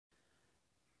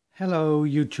Hello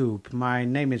YouTube, my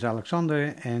name is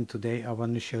Alexander and today I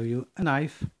want to show you a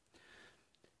knife.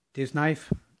 This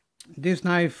knife is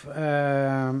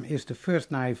the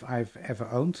first knife I've ever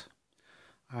owned.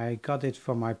 I got it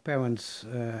from my parents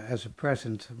as a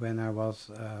present when I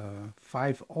was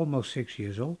 5, almost 6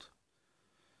 years old.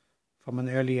 From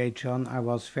an early age on I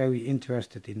was very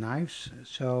interested in knives,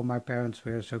 so my parents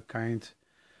were so kind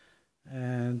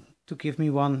to give me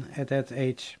one at that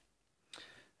age.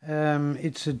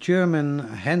 It's a German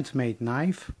handmade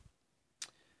knife.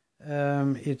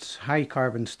 It's high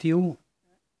carbon steel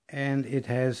and it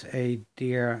has a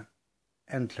deer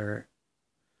antler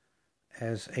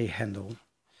as a handle.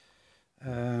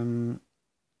 The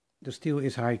steel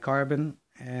is high carbon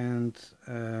and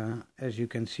as you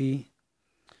can see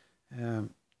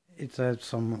it has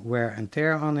some wear and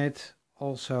tear on it.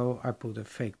 Also I put a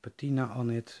fake patina on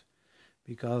it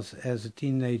because as a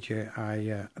teenager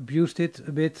I abused it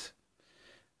a bit.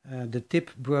 The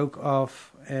tip broke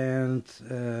off and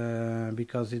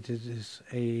because it is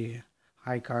a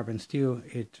high carbon steel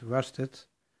it rusted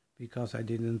because I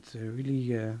didn't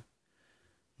really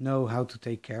know how to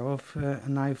take care of a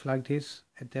knife like this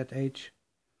at that age.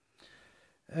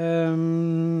 It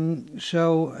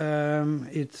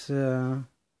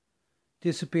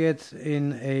disappeared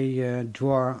in a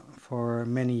drawer for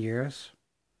many years.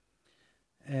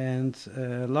 And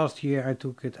last year I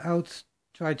took it out,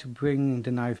 tried to bring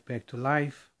the knife back to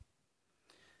life.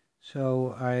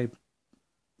 So I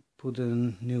put a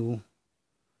new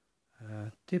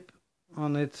tip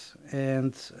on it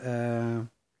and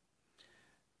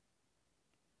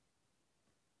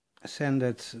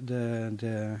sanded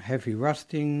the heavy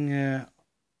rusting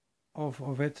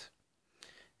of it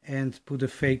and put a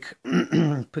fake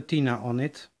patina on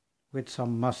it with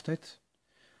some mustard.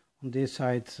 On this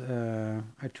side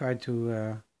I tried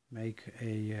to make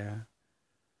a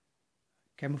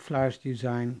camouflage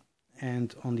design,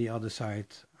 and on the other side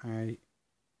I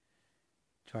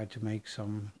tried to make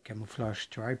some camouflage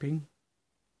striping.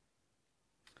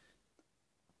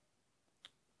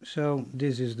 So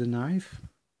this is the knife.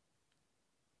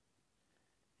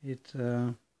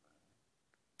 I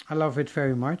love it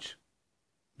very much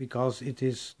because it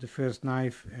is the first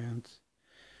knife and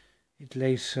it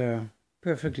lays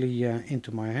perfectly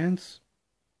into my hands,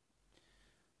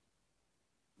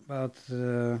 but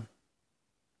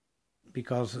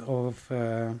because of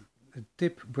the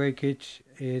tip breakage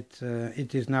it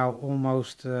is now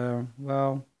almost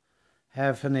well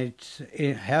half an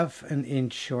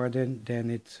inch shorter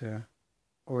than it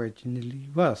originally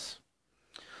was.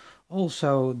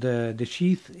 Also the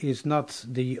sheath is not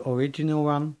the original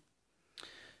one.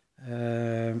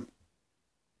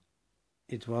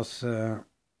 It was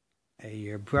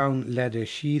a brown leather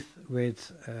sheath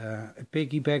with a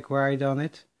piggyback ride on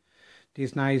it.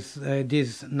 This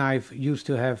knife used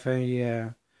to have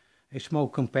a small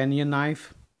companion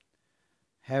knife,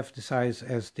 half the size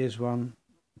as this one,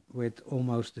 with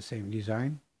almost the same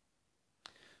design.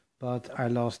 But I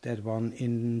lost that one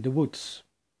in the woods.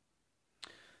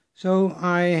 So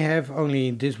I have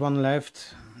only this one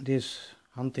left, this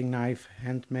hunting knife,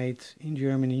 handmade in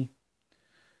Germany,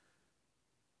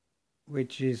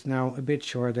 which is now a bit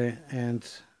shorter and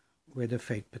with a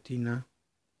fake patina,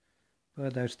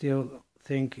 but I still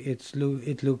think it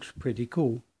looks pretty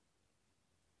cool.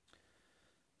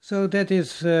 So that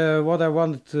is what I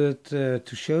wanted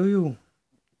to show you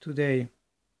today.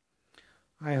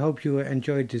 I hope you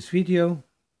enjoyed this video.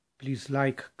 Please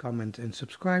like, comment and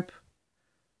subscribe,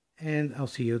 and I'll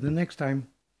see you the next time.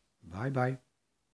 Bye bye.